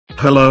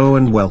Hello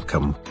and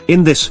welcome.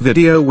 In this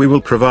video we will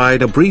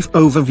provide a brief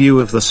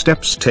overview of the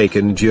steps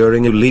taken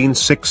during a Lean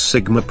Six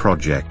Sigma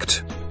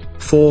project.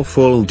 For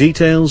full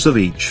details of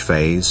each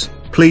phase,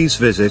 please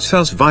visit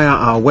us via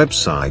our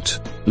website.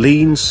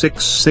 Lean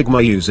Six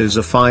Sigma uses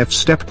a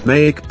 5-step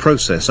MAIC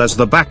process as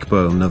the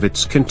backbone of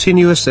its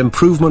continuous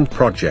improvement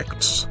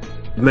projects.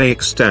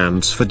 MAIC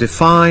stands for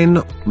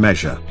Define,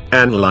 Measure,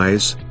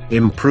 Analyze,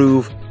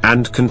 Improve,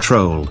 and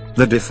Control.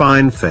 The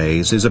Define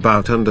phase is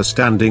about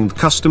understanding the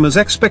customer's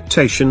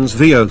expectations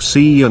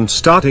 (VOC) and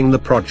starting the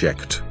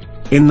project.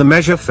 In the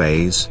Measure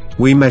phase,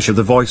 we measure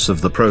the voice of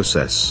the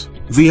process,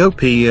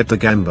 VOP at the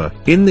Gemba.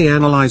 In the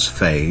Analyze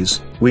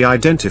phase, we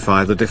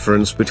identify the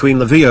difference between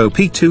the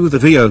VOP to the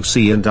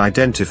VOC and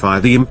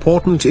identify the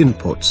important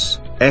inputs,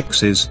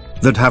 X's,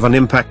 that have an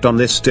impact on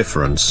this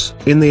difference.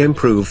 In the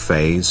Improve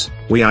phase,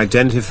 we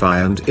identify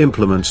and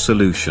implement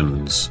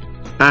solutions.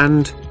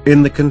 And,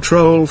 in the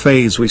Control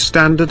phase, we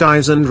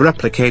standardize and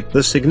replicate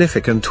the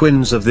significant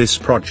wins of this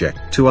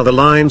project to other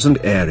lines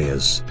and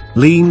areas.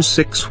 Lean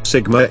Six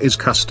Sigma is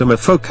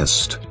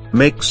customer-focused,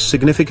 makes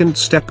significant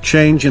step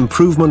change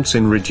improvements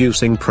in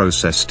reducing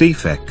process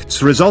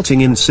defects,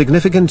 resulting in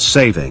significant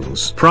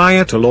savings.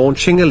 Prior to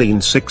launching a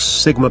Lean Six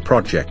Sigma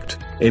project,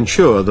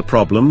 ensure the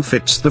problem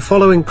fits the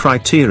following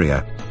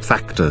criteria.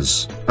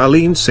 Factors. A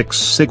Lean Six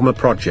Sigma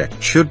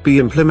project should be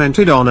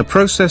implemented on a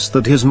process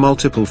that has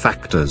multiple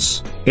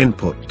factors,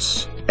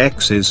 inputs,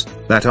 X's,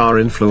 that are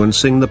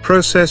influencing the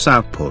process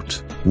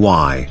output,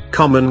 Y.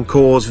 Common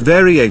cause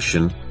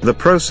variation. The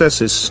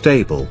process is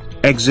stable,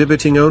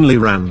 exhibiting only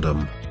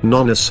random,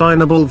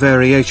 non-assignable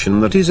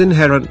variation that is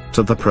inherent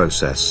to the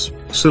process.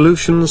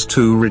 Solutions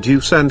to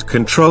reduce and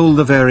control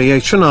the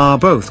variation are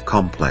both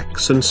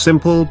complex and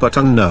simple but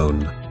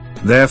unknown.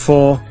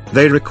 Therefore,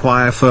 they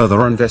require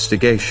further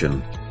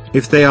investigation.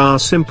 If they are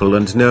simple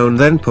and known,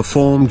 then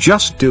perform.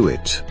 Just do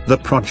it. The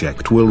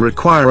project will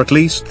require at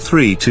least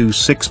 3 to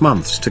 6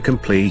 months to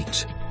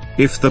complete.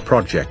 If the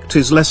project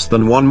is less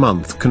than 1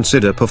 month,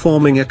 consider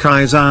performing a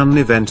Kaizen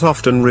event,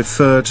 often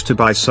referred to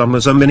by some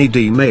as a mini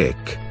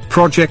DMAIC.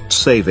 Project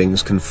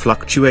savings can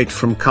fluctuate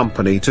from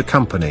company to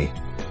company.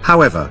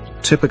 However,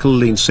 typical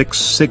Lean Six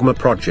Sigma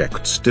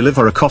projects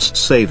deliver a cost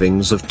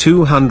savings of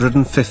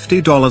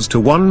 $250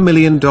 to $1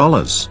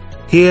 million.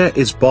 Here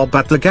is Bob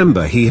at the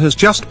Gemba. He has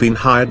just been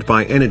hired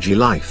by Energy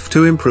Life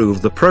to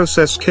improve the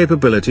process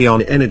capability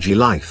on Energy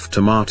Life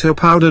tomato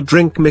powder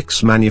drink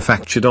mix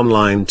manufactured on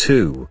line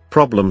 2.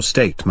 Problem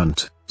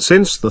statement.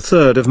 Since the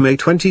 3rd of May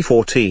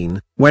 2014,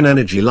 when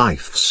Energy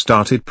Life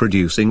started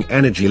producing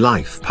Energy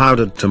Life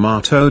powdered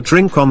tomato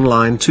drink on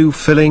line 2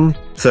 filling,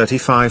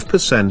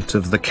 35%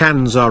 of the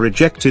cans are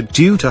rejected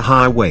due to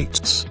high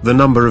weights. The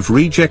number of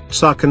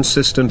rejects are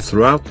consistent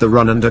throughout the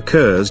run and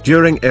occurs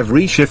during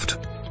every shift.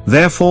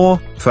 Therefore,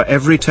 for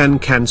every 10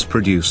 cans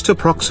produced,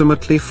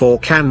 approximately 4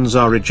 cans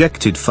are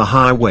rejected for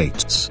high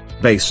weights.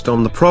 Based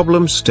on the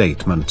problem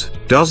statement,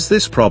 does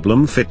this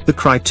problem fit the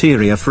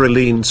criteria for a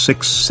Lean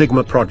Six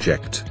Sigma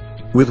project?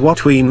 With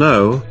what we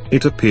know,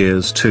 it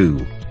appears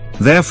to.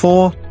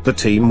 Therefore, the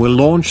team will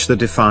launch the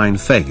Define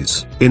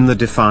phase. In the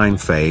Define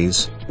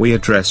phase, we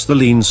address the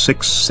Lean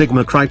Six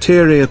Sigma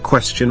criteria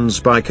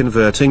questions by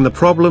converting the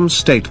problem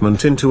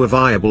statement into a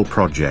viable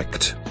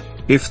project.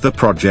 If the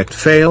project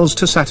fails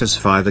to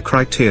satisfy the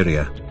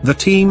criteria, the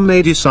team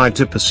may decide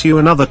to pursue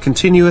another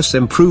continuous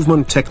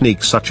improvement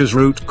technique such as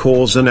root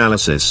cause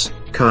analysis,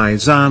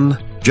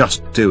 Kaizen,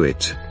 Just Do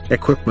It,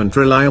 equipment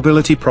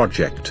reliability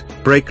project,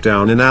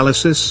 breakdown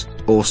analysis,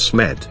 or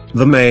SMED.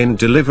 The main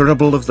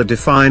deliverable of the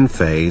Define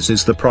phase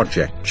is the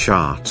project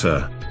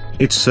charter.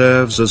 It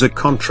serves as a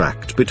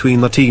contract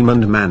between the team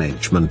and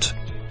management.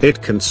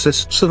 It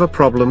consists of a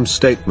problem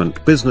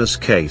statement, business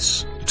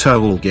case,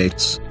 toll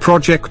gates,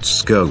 project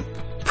scope,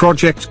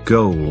 project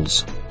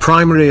goals,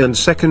 primary and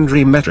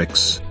secondary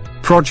metrics,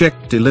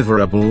 project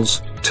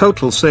deliverables,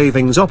 total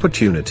savings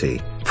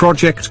opportunity,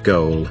 project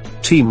goal,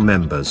 team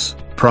members.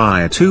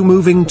 Prior to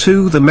moving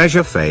to the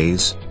Measure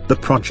phase, the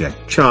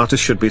project charter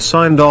should be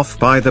signed off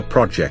by the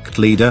project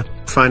leader,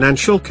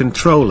 financial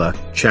controller,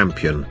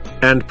 champion,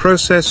 and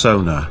process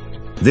owner.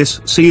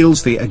 This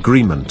seals the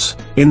agreement.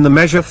 In the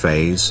Measure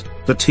phase,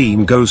 the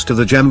team goes to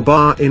the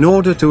Gemba in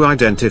order to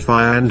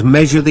identify and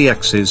measure the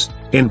X's,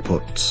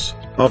 inputs,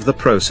 of the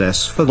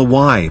process for the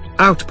Y,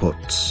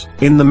 outputs.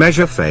 In the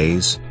Measure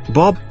phase,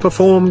 Bob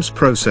performs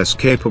process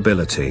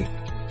capability.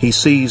 He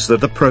sees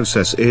that the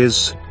process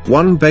is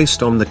 1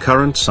 based on the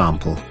current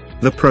sample.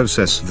 The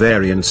process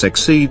variance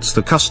exceeds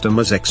the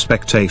customer's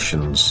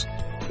expectations.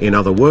 In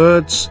other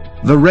words,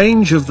 the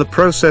range of the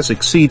process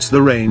exceeds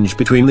the range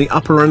between the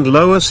upper and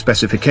lower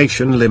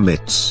specification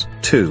limits.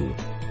 2.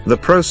 The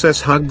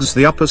process hugs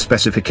the upper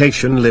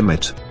specification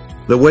limit.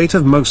 The weight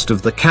of most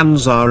of the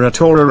cans are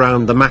at or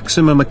around the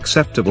maximum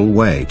acceptable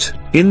weight.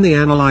 In the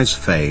Analyze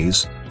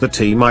phase, the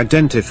team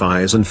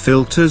identifies and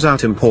filters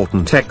out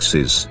important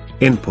X's,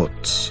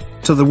 inputs,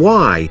 to the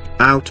Y,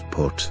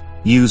 output,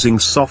 using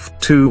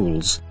soft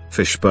tools,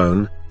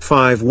 Fishbone,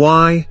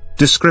 5Y,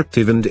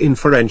 descriptive and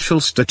inferential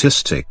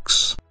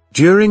statistics.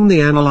 During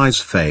the Analyze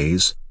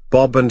phase,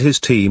 Bob and his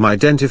team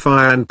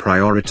identify and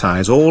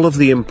prioritize all of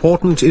the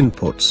important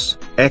inputs,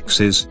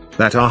 X's,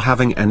 that are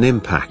having an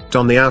impact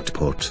on the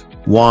output,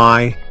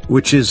 Y,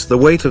 which is the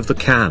weight of the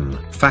can.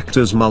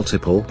 Factors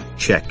multiple,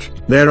 check.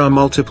 There are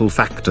multiple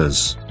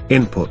factors,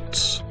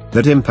 inputs,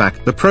 that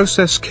impact the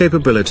process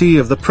capability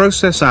of the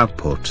process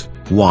output,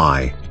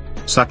 Y,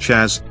 such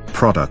as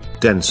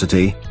product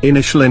density,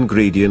 initial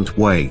ingredient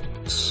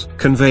weights,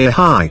 conveyor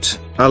height,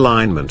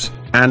 alignment,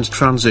 and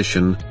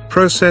transition,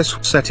 process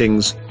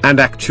settings, and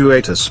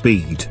actuator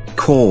speed.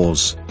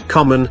 Cause,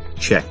 common,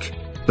 check.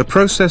 The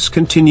process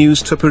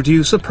continues to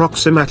produce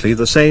approximately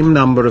the same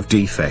number of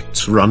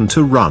defects run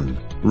to run,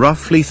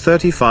 roughly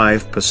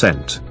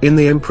 35%. In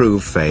the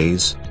improve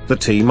phase, the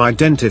team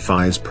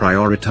identifies,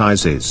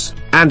 prioritizes,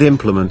 and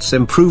implements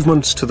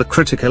improvements to the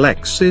critical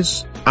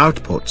X's,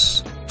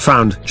 outputs,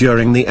 found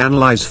during the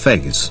analyze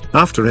phase.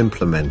 After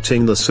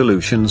implementing the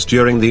solutions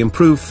during the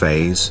improve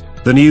phase,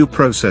 the new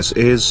process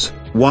is,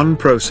 one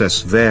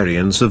process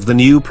variance of the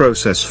new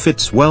process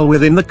fits well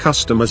within the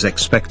customer's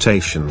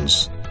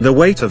expectations. The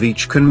weight of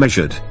each can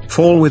measured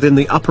fall within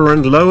the upper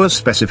and lower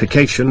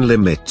specification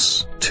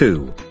limits.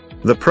 2.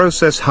 The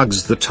process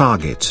hugs the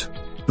target.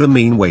 The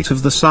mean weight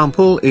of the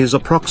sample is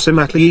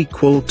approximately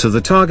equal to the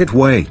target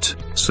weight.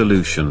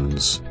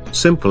 Solutions,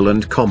 simple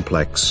and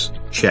complex,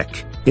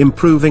 check.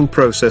 Improving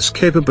process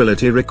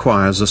capability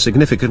requires a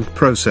significant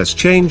process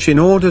change in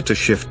order to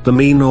shift the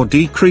mean or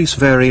decrease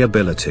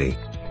variability,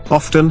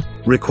 often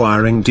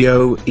requiring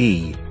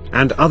DOE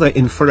and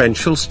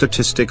inferential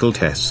statistical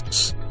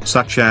tests,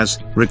 such as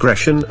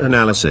regression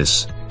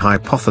analysis,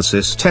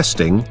 hypothesis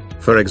testing,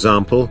 for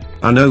example,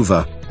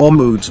 ANOVA, or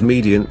Moore's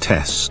median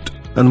test,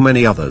 and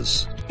many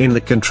others. In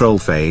the control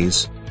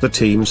phase, the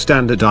team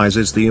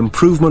standardizes the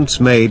improvements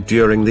made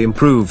during the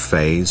improve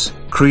phase,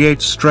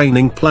 creates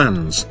training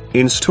plans,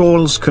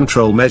 installs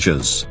control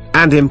measures,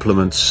 and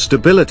implements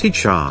stability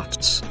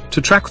charts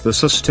to track the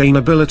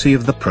sustainability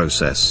of the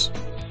process.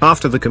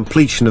 After the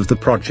completion of the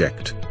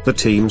project, the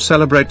team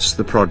celebrates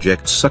the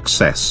project's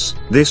success.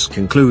 This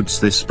concludes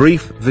this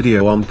brief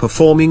video on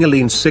performing a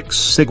Lean Six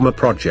Sigma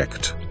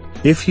project.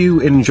 If you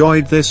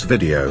enjoyed this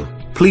video,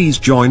 please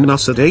join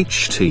us at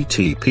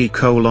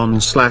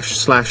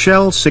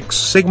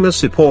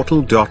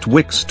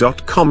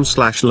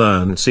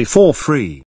http://l6sigmasportal.wix.com/learnc for free.